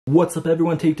What's up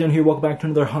everyone, Takedown here, welcome back to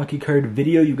another hockey card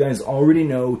video. You guys already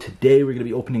know, today we're going to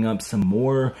be opening up some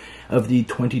more of the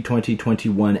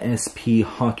 2020-21 SP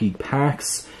hockey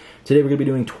packs. Today we're going to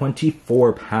be doing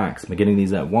 24 packs. I'm getting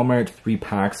these at Walmart, 3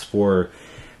 packs for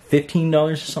 $15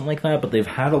 or something like that, but they've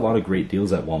had a lot of great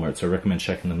deals at Walmart, so I recommend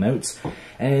checking them out.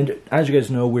 And as you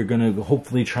guys know, we're going to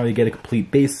hopefully try to get a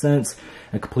complete base set,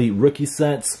 a complete rookie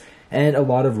sets, and a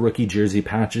lot of rookie jersey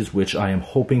patches, which I am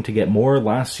hoping to get more.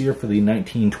 Last year for the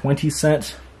 1920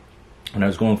 set, and I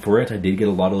was going for it, I did get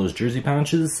a lot of those jersey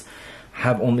patches.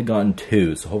 Have only gotten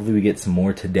 2, so hopefully we get some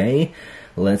more today.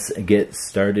 Let's get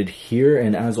started here,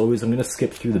 and as always, I'm going to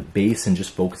skip through the base and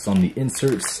just focus on the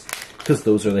inserts, because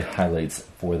those are the highlights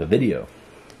for the video.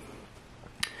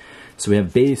 So we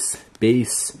have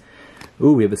base.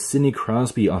 Ooh, we have a Sidney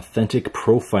Crosby Authentic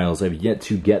Profiles. I've yet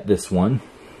to get this one.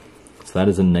 So that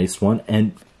is a nice one,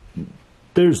 and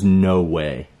there's no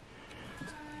way.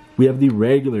 We have the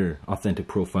regular Authentic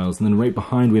Profiles, and then right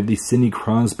behind we have the Sidney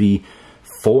Crosby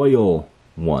foil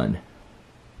one.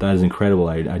 That is incredible.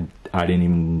 I didn't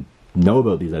even know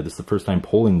about these. This is the first time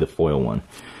pulling the foil one.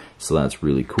 So that's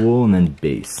really cool. And then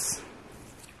base.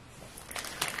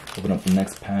 Open up the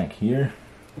next pack here.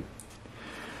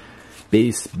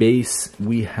 Base.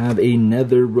 We have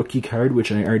another rookie card,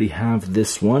 which I already have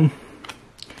this one.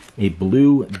 A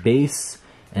blue base,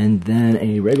 and then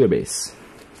a regular base.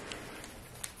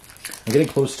 I'm getting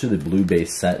close to the blue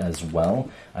base set as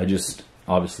well.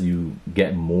 Obviously you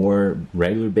get more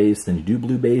regular base than you do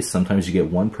blue base. Sometimes you get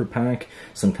 1 per pack,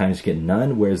 sometimes you get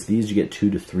none, whereas these you get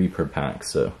 2 to 3 per pack.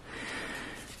 So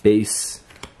base,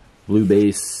 blue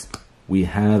base. We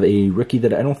have a rookie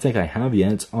that I don't think I have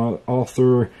yet. It's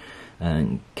Arthur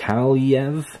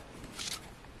Kaliev.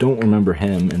 Don't remember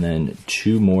him, and then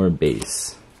 2 more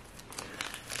base.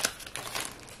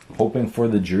 Hoping for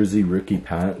the jersey rookie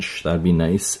patch, that'd be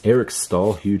nice. Eric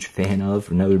Stahl, huge fan of.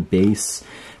 Another base.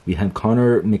 We have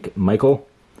Connor McMichael,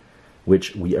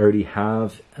 which we already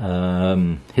have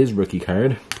his rookie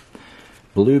card.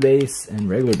 Blue base and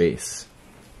regular base.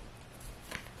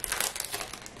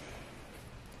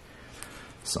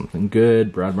 Something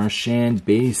good. Brad Marchand,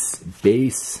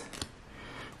 base.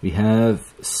 We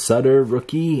have Sutter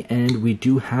rookie, and we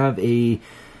do have a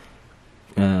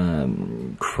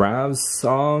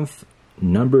Kravtsov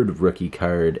numbered rookie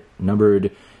card,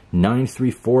 numbered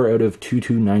 934 out of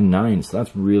 2299. So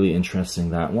that's really interesting,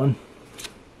 that one.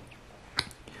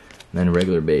 And then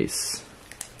regular base.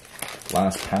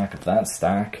 Last pack of that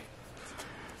stack.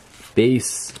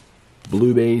 Base,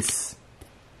 blue base.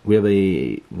 We have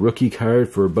a rookie card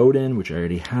for Bowden, which I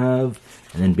already have,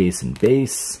 and then base and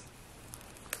base.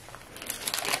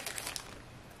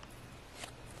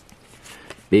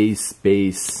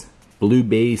 Base, blue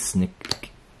base,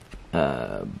 Nick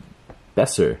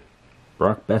Besser,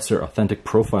 Brock Besser, Authentic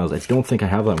Profiles. I don't think I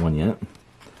have that one yet.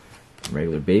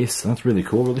 Regular base, that's really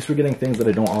cool. At least we're getting things that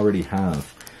I don't already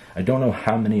have. I don't know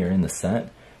how many are in the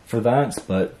set for that,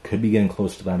 but could be getting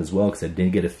close to that as well, because I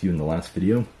did get a few in the last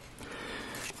video.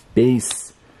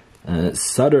 Base,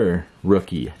 Sutter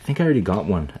rookie. I think I already got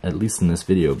one, at least in this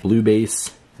video. Blue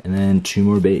base, and then 2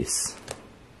 more base.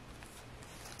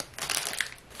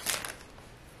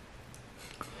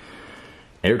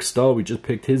 Eric Stahl, we just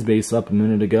picked his base up a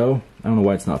minute ago. I don't know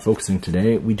why it's not focusing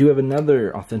today. We do have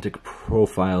another Authentic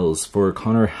Profiles for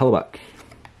Connor Hellebuyck.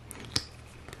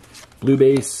 Blue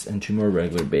base and 2 more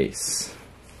regular base.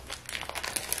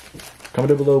 Comment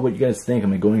down below what you guys think.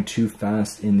 Am I going too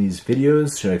fast in these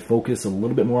videos? Should I focus a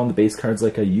little bit more on the base cards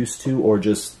like I used to, or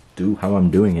just do how I'm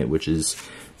doing it, which is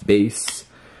base,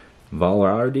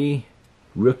 Valardi,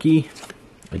 rookie.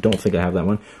 I don't think I have that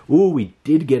one. Ooh, we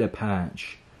did get a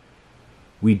patch.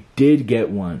 We did get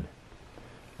one.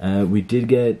 We did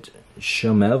get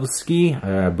Shamevsky.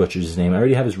 I butchered his name. I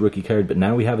already have his rookie card, but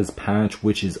now we have his patch,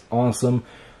 which is awesome.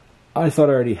 I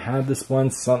thought I already had this one.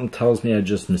 Something tells me I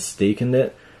just mistaken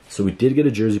it. So we did get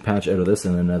a jersey patch out of this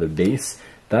and another base.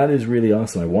 That is really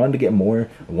awesome. I wanted to get more.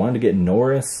 I wanted to get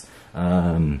Norris,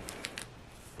 Stützle,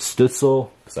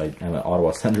 because I am an Ottawa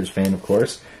Senators fan, of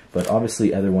course, but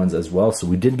obviously other ones as well. So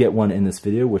we did get one in this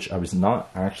video, which I was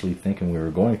not actually thinking we were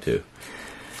going to.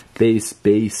 Base,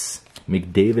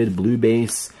 McDavid, blue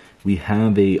base. We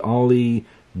have a Ollie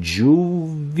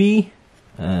Juvie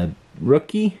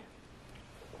rookie.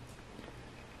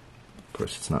 Of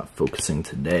course, it's not focusing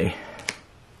today.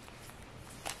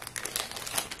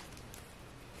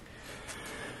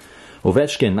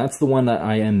 Ovechkin, that's the one that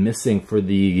I am missing for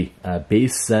the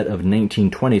base set of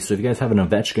 1920. So if you guys have an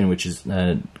Ovechkin, which is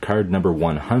card number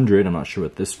 100, I'm not sure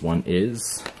what this one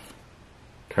is.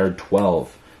 Card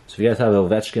 12. So if you guys have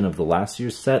Ovechkin of the last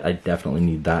year's set, I definitely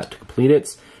need that to complete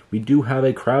it. we do have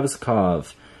a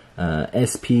Kravsikov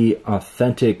SP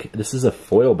Authentic. This is a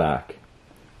foil back,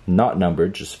 not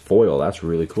numbered, just foil. That's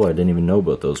really cool. I didn't even know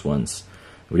about those ones.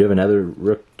 We have another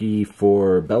rookie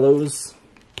for Bellows.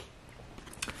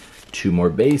 2 more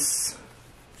base.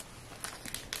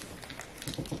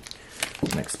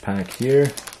 Next pack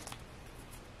here.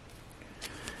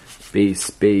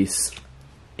 Base,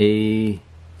 a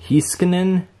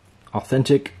Heiskanen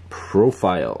Authentic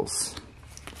Profiles.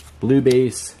 Blue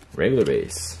base, regular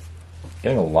base.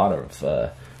 Getting a lot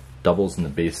of doubles in the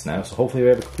base now, so hopefully we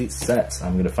have a complete set.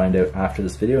 I'm going to find out after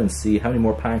this video and see how many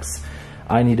more packs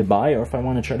I need to buy, or if I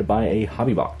want to try to buy a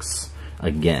hobby box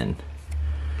again.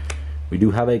 We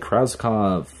do have a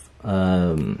Kravsikov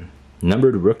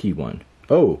numbered rookie one.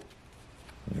 Oh,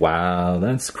 wow,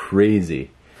 that's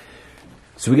crazy.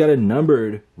 So we got a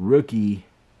numbered rookie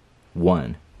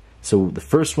one. So the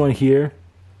first one here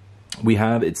we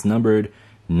have, it's numbered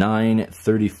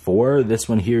 934. This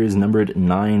one here is numbered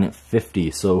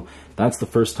 950. So that's the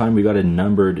first time we got a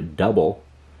numbered double.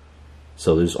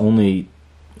 So there's only,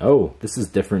 oh, this is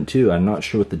different too. I'm not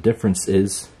sure what the difference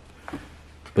is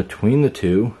between the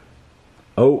two.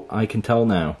 Oh, I can tell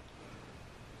now.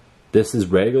 This is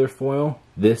regular foil,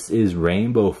 this is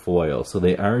rainbow foil, so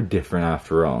they are different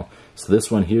after all. So this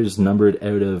one here is numbered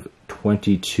out of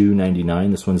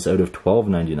 $22.99, this one's out of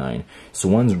 $12.99. So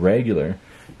one's regular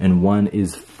and one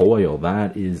is foil.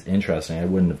 That is interesting. I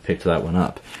wouldn't have picked that one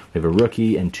up. We have a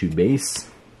rookie and 2 base.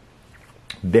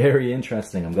 Very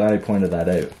interesting. I'm glad I pointed that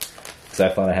out, because I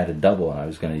thought I had a double and I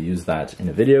was going to use that in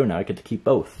a video. Now I get to keep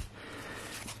both.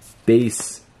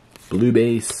 Base, blue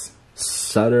base,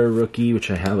 Sutter rookie, which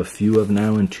I have a few of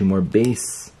now, and 2 more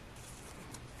base.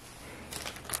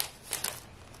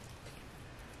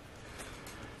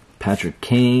 Patrick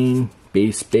Kane,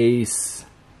 base,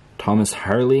 Thomas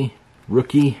Harley,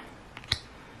 rookie,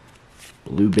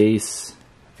 blue base,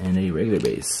 and a regular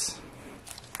base.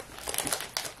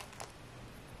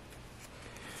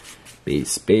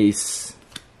 Base,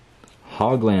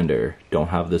 Hoglander, don't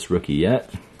have this rookie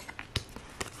yet.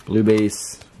 Blue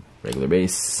base, regular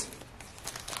base.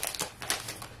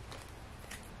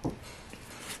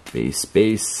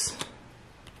 Base,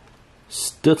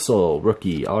 Stutzel,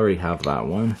 rookie, already have that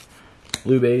one.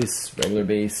 Blue base, regular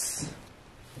base.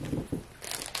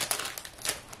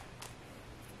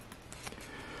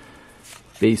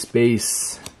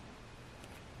 Base,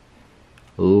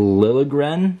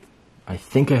 Liljegren. I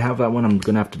think I have that one. I'm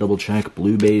going to have to double check.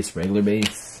 Blue base, regular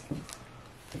base.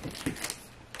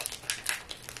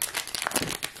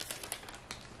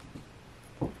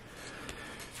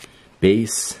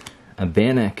 Base,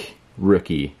 Abanek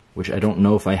rookie, which I don't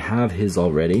know if I have his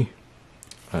already.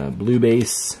 Blue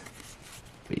base.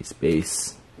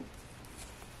 Base.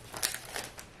 I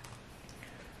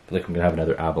feel like I'm going to have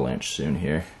another avalanche soon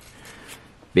here.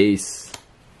 Base,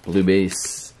 blue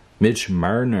base, Mitch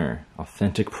Marner,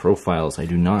 Authentic Profiles. I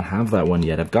do not have that one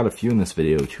yet. I've got a few in this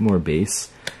video, 2 more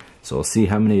base. So I'll see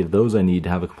how many of those I need to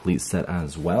have a complete set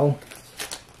as well.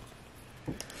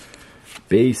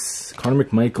 Base, Connor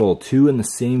McMichael, 2 in the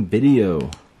same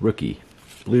video, rookie.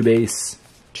 Blue base,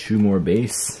 2 more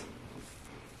base.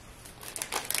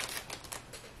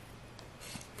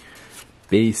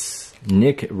 Base,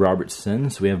 Nick Robertson.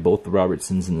 So we have both the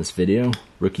Robertsons in this video.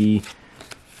 Rookie,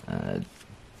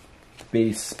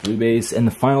 base, blue base, and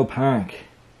the final pack.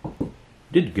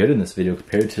 Did good in this video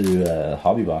compared to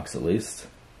Hobby Box at least.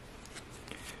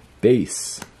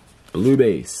 Base, blue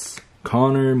base,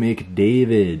 Connor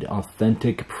McDavid,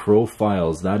 Authentic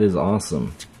Profiles. That is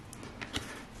awesome.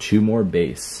 2 more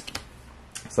base.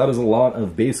 So that is a lot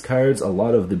of base cards, a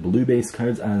lot of the blue base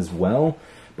cards as well.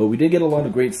 But we did get a lot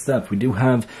of great stuff. We do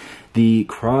have the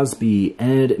Crosby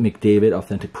and McDavid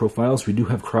Authentic Profiles. We do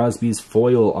have Crosby's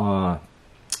foil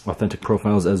Authentic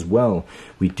Profiles as well.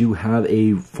 We do have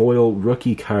a foil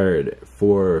rookie card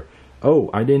for... Oh,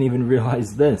 I didn't even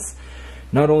realize this.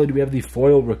 Not only do we have the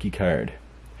foil rookie card,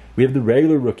 we have the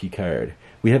regular rookie card.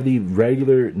 We have the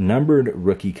regular numbered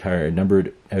rookie card,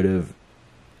 numbered out of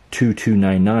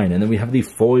 2299, and then we have the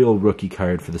foil rookie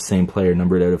card for the same player,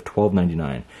 numbered out of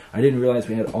 1299. I didn't realize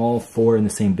we had all 4 in the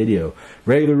same video.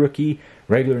 Regular rookie,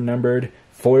 regular numbered,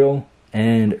 foil,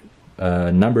 and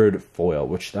numbered foil,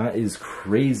 which that is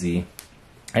crazy.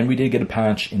 And we did get a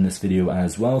patch in this video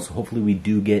as well, so hopefully we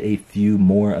do get a few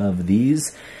more of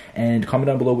these. And comment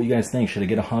down below what you guys think. Should I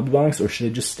get a hobby box or should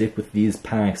I just stick with these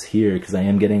packs here? Because I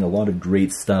am getting a lot of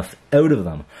great stuff out of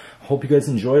them. Hope you guys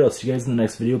enjoyed. I'll see you guys in the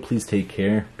next video. Please take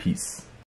care. Peace.